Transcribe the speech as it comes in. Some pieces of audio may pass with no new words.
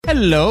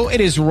Hello, it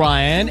is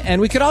Ryan,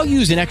 and we could all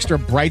use an extra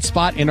bright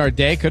spot in our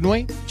day, couldn't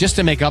we? Just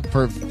to make up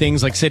for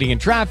things like sitting in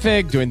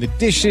traffic, doing the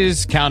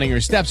dishes, counting your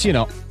steps, you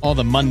know, all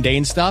the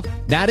mundane stuff.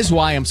 That is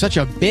why I'm such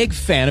a big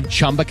fan of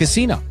Chumba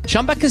Casino.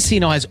 Chumba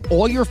Casino has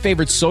all your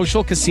favorite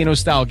social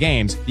casino-style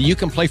games that you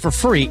can play for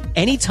free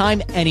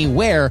anytime,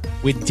 anywhere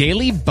with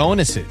daily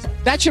bonuses.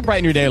 That should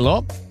brighten your day a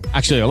little.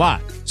 Actually, a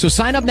lot. So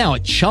sign up now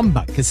at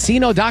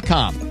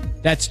ChumbaCasino.com.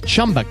 That's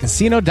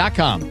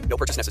ChumbaCasino.com. No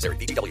purchase necessary.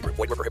 VGW Group.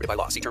 Void where prohibited by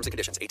law. See terms and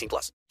conditions.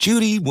 18+.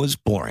 Judy was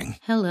boring.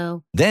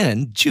 Hello.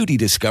 Then Judy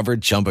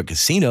discovered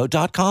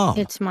ChumbaCasino.com.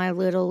 It's my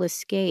little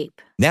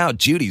escape. Now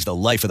Judy's the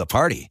life of the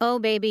party. Oh,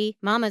 baby,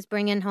 mama's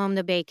bringing home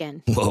the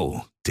bacon.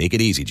 Whoa, take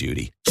it easy,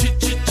 Judy.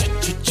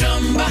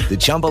 The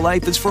Chumba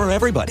life is for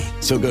everybody.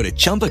 So go to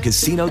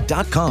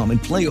ChumbaCasino.com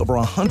and play over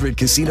 100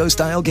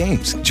 casino-style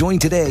games. Join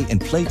today and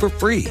play for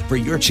free for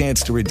your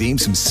chance to redeem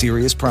some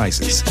serious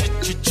prizes.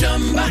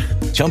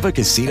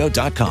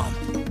 ChumbaCasino.com.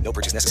 No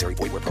purchase necessary.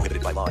 Void where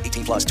prohibited by law.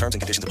 18+. Terms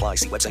and conditions apply.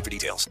 See website for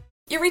details.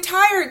 You're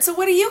retired, so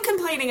what are you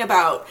complaining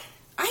about?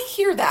 I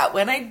hear that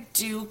when I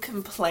do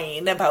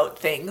complain about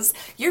things.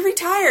 You're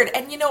retired,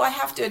 and you know, I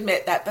have to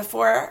admit that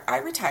before I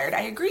retired,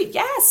 I agreed.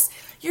 Yes,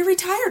 you're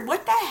retired.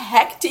 What the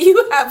heck do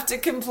you have to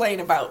complain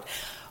about?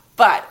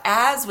 But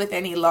as with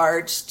any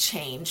large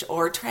change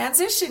or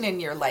transition in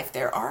your life,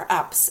 there are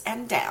ups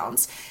and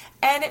downs,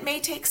 and it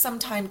may take some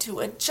time to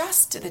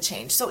adjust to the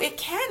change. So it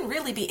can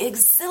really be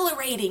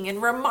exhilarating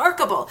and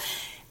remarkable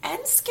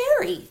and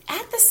scary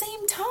at the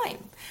same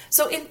time.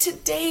 So in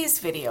today's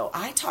video,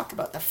 I talk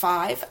about the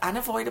 5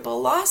 unavoidable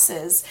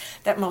losses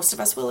that most of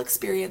us will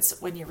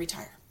experience when you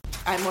retire.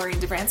 I'm Maureen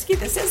Dobransky.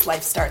 This is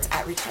Life Starts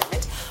at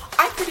Retirement.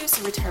 I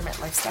produce a retirement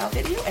lifestyle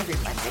video every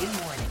Monday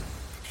morning.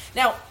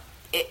 Now,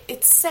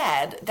 it's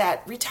said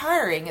that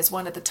retiring is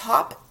one of the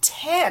top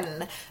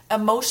 10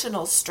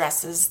 emotional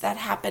stresses that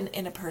happen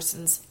in a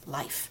person's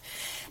life.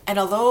 And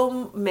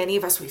although many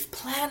of us, we've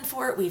planned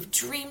for it, we've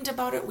dreamed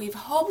about it, we've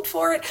hoped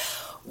for it,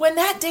 when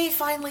that day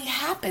finally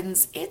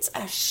happens, it's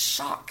a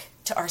shock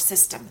to our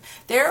system.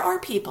 There are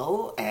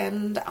people,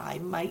 and I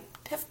might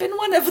have been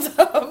one of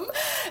them,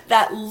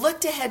 that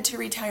looked ahead to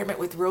retirement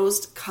with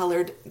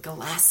rose-colored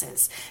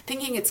glasses,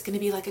 thinking it's going to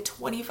be like a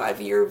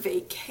 25-year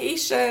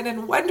vacation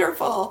and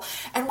wonderful.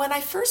 And when I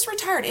first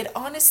retired, it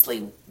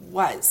honestly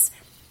was.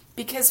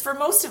 Because for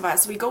most of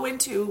us,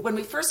 when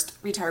we first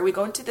retire, we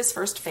go into this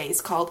first phase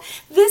called,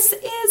 this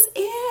is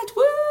it,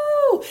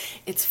 woo!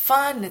 It's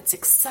fun, it's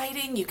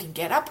exciting, you can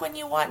get up when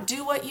you want,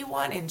 do what you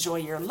want, enjoy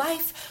your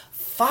life,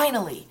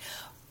 finally.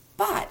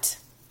 But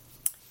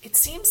it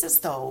seems as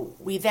though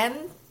we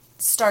then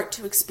start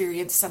to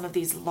experience some of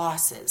these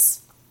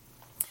losses.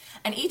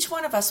 And each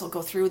one of us will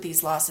go through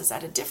these losses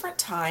at a different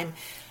time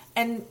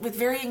and with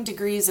varying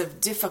degrees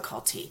of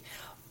difficulty.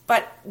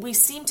 But we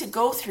seem to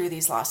go through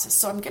these losses.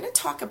 So I'm going to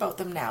talk about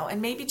them now,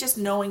 and maybe just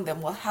knowing them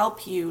will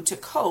help you to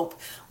cope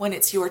when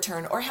it's your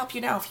turn, or help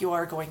you now if you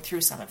are going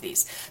through some of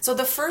these. So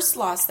the first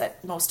loss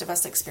that most of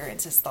us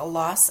experience is the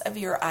loss of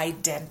your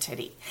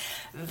identity.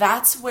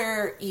 That's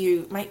where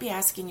you might be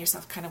asking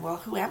yourself kind of, well,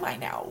 who am I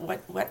now?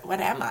 What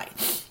am I?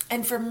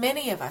 And for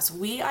many of us,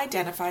 we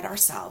identified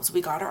ourselves. We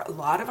got a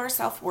lot of our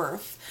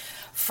self-worth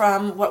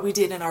from what we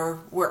did in our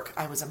work.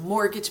 I was a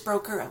mortgage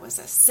broker, I was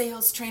a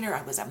sales trainer,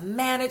 I was a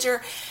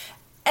manager,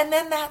 and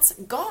then that's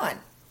gone.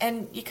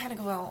 And you kind of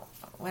go, well,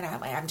 what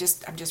am I? I'm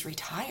just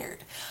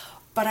retired.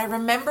 But I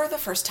remember the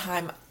first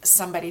time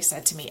somebody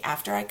said to me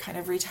after I kind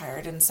of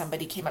retired, and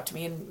somebody came up to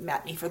me and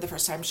met me for the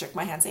first time, shook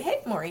my hand, say,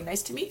 hey, Maureen,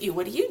 nice to meet you.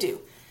 What do you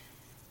do?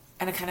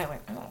 And I kind of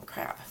went, oh,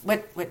 crap.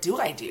 What do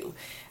I do?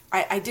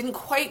 I didn't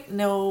quite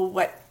know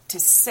what to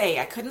say.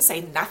 I couldn't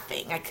say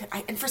nothing.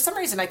 And for some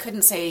reason, I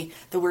couldn't say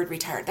the word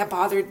retired. That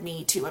bothered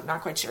me too. I'm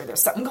not quite sure.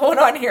 There's something going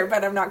on here,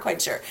 but I'm not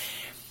quite sure.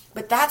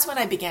 But that's when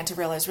I began to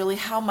realize really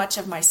how much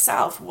of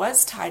myself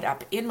was tied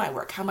up in my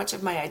work, how much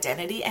of my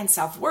identity and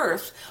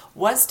self-worth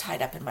was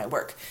tied up in my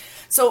work.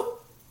 So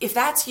if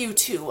that's you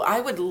too, I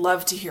would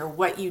love to hear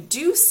what you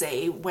do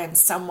say when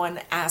someone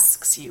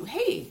asks you,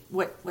 hey,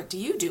 what do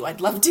you do? I'd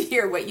love to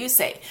hear what you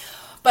say.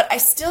 But I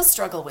still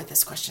struggle with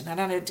this question.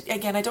 And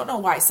again, I don't know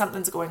why.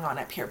 Something's going on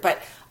up here.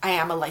 But I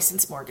am a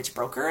licensed mortgage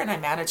broker, and I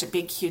manage a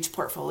big, huge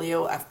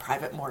portfolio of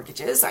private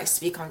mortgages. I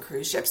speak on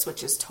cruise ships,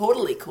 which is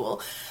totally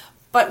cool.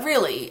 But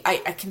really, I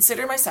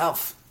consider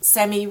myself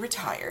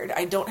semi-retired.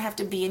 I don't have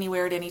to be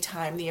anywhere at any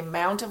time. The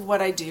amount of what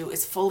I do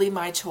is fully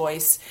my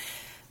choice.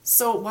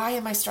 So why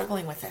am I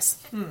struggling with this?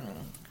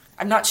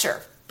 I'm not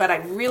sure. But I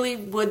really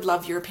would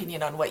love your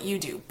opinion on what you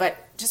do. But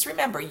just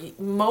remember,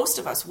 most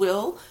of us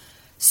will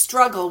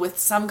struggle with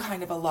some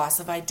kind of a loss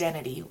of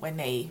identity when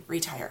they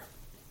retire.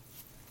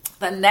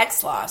 The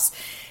next loss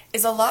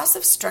is a loss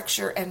of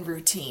structure and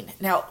routine.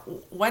 Now,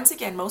 once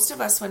again, most of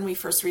us, when we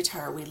first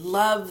retire, we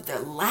love the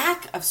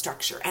lack of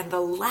structure and the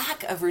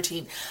lack of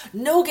routine.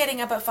 No getting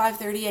up at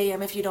 5:30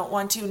 a.m. if you don't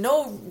want to.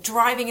 No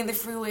driving in the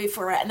freeway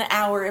for an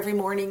hour every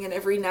morning and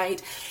every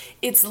night.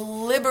 It's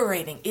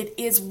liberating. It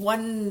is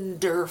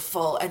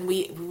wonderful, and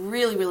we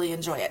really, really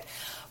enjoy it.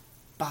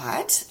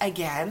 But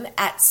again,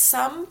 at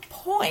some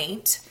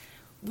point,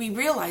 we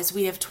realize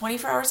we have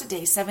 24 hours a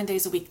day, 7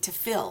 days a week to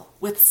fill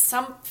with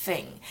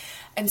something.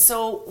 And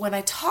so when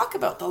I talk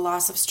about the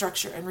loss of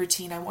structure and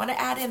routine, I want to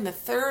add in the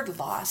third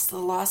loss, the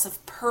loss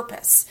of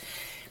purpose,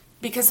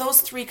 because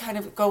those three kind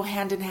of go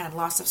hand in hand: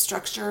 loss of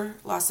structure,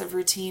 loss of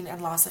routine,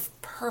 and loss of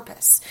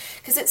purpose.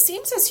 Because it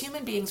seems as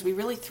human beings, we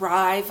really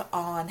thrive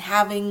on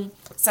having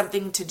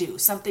something to do,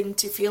 something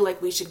to feel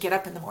like we should get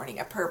up in the morning,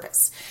 a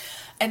purpose.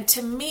 And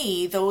to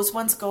me, those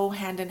ones go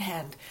hand in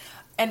hand.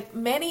 And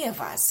many of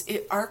us,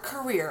 our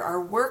career,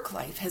 our work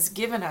life has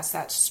given us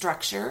that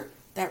structure,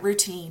 that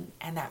routine,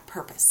 and that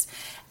purpose.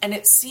 And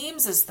it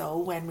seems as though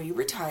when we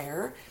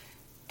retire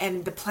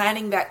and the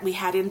planning that we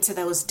had into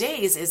those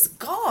days is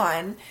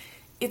gone,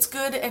 it's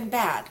good and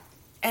bad.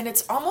 And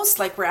it's almost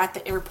like we're at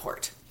the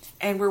airport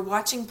and we're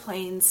watching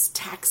planes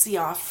taxi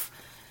off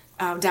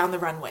down the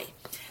runway.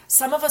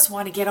 Some of us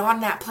want to get on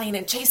that plane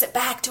and chase it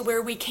back to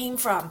where we came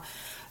from.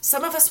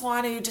 Some of us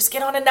want to just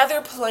get on another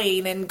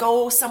plane and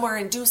go somewhere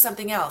and do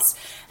something else.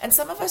 And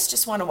some of us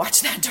just want to watch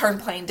that darn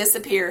plane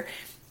disappear,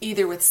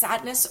 either with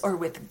sadness or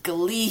with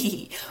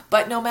glee.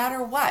 But no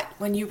matter what,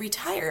 when you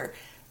retire,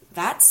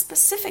 that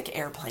specific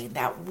airplane,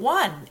 that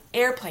one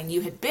airplane you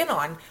had been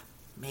on,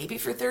 maybe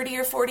for 30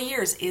 or 40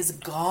 years, is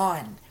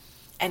gone.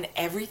 And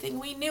everything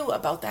we knew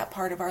about that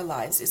part of our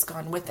lives is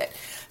gone with it.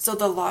 So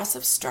the loss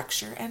of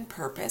structure and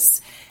purpose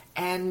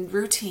and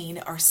routine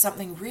are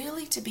something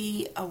really to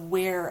be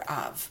aware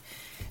of.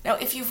 Now,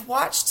 if you've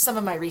watched some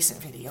of my recent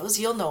videos,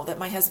 you'll know that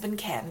my husband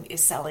Ken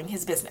is selling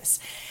his business.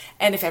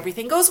 And if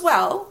everything goes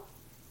well,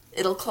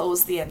 it'll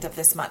close the end of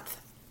this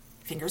month.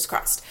 Fingers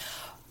crossed.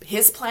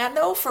 His plan,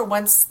 though, for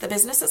once the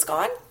business is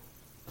gone,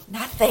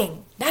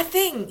 nothing.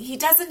 He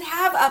doesn't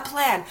have a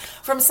plan.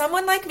 From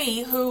someone like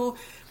me who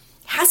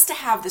has to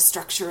have the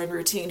structure and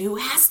routine, who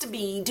has to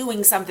be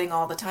doing something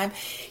all the time,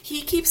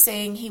 he keeps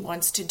saying he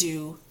wants to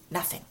do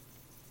nothing,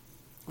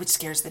 which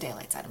scares the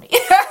daylights out of me.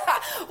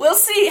 We'll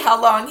see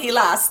how long he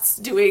lasts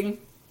doing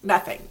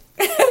nothing.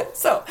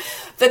 So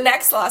the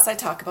next loss I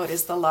talk about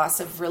is the loss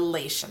of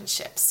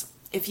relationships.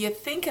 If you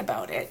think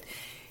about it,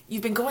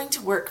 you've been going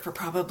to work for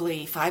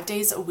probably 5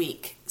 days a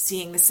week,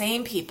 seeing the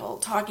same people,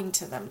 talking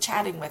to them,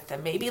 chatting with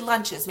them, maybe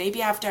lunches,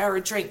 maybe after-hour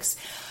drinks,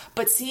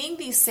 but seeing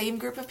these same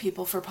group of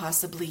people for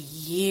possibly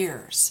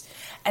years.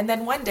 And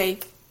then one day,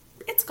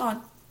 it's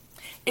gone.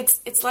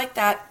 It's like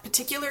that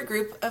particular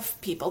group of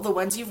people, the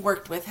ones you've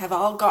worked with, have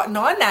all gotten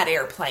on that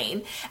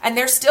airplane and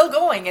they're still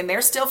going and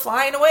they're still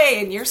flying away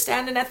and you're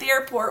standing at the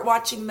airport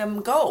watching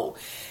them go.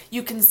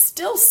 You can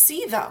still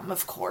see them,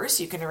 of course.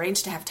 You can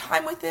arrange to have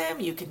time with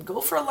them. You can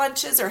go for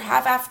lunches or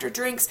have after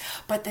drinks,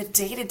 but the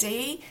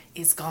day-to-day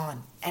is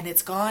gone, and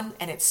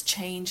it's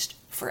changed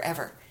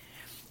forever.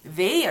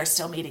 They are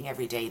still meeting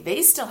every day.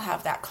 They still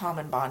have that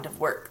common bond of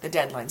work, the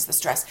deadlines, the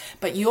stress,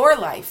 but your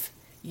life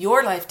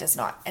does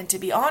not. And to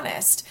be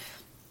honest,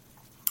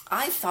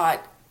 I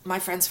thought my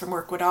friends from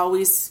work would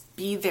always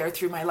be there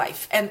through my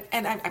life. And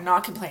I'm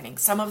not complaining.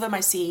 Some of them I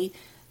see,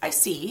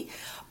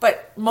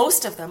 but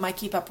most of them I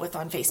keep up with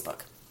on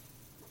Facebook.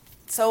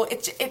 So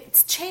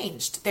it's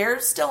changed. They're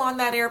still on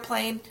that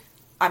airplane.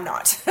 I'm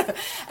not.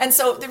 And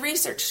so the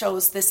research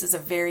shows this is a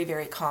very,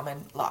 very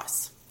common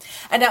loss.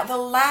 And now the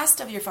last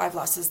of your 5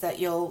 losses that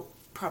you'll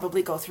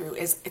probably go through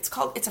is it's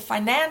a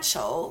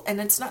financial,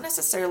 and it's not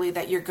necessarily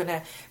that you're going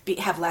to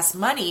have less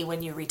money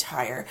when you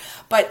retire,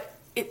 but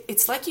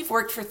it's like you've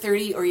worked for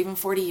 30 or even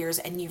 40 years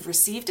and you've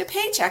received a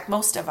paycheck,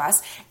 most of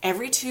us,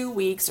 every 2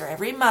 weeks or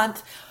every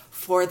month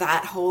for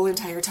that whole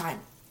entire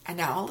time. And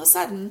now all of a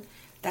sudden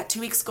that 2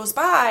 weeks goes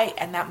by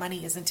and that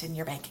money isn't in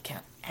your bank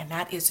account. And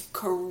that is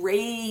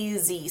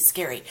crazy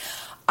scary.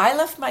 I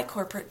left my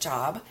corporate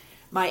job,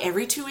 my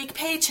every 2 week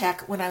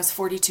paycheck, when I was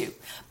 42,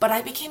 but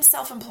I became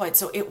self-employed.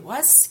 So it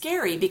was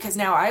scary because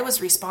now I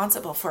was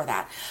responsible for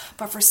that.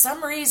 But for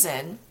some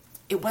reason,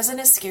 it wasn't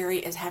as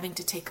scary as having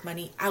to take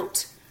money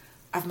out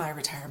of my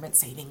retirement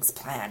savings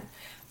plan.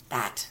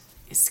 That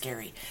is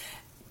scary.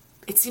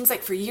 It seems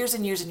like for years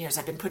and years and years,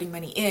 I've been putting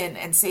money in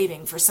and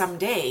saving for some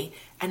day,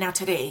 and now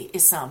today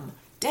is some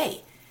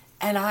day.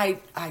 And I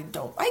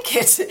don't like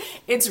it.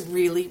 It's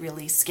really,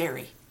 really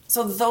scary.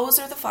 So those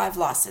are the 5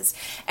 losses.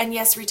 And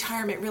yes,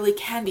 retirement really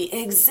can be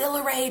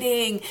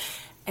exhilarating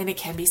and it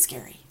can be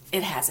scary.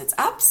 It has its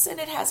ups and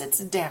it has its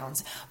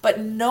downs.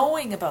 But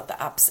knowing about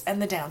the ups and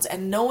the downs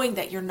and knowing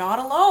that you're not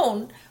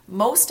alone,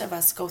 most of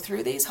us go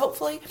through these,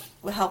 hopefully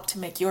will help to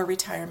make your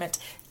retirement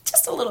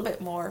just a little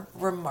bit more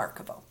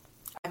remarkable.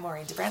 I'm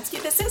Maureen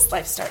Dobransky. This is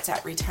Life Starts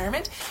at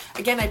Retirement.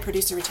 Again, I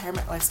produce a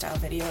retirement lifestyle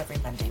video every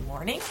Monday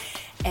morning,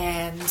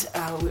 and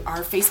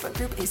our Facebook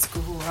group is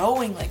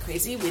growing like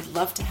crazy. We'd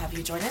love to have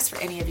you join us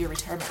for any of your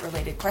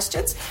retirement-related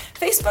questions.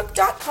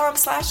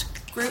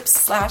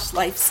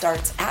 Facebook.com/groups/Life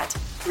Starts at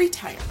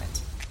Retirement.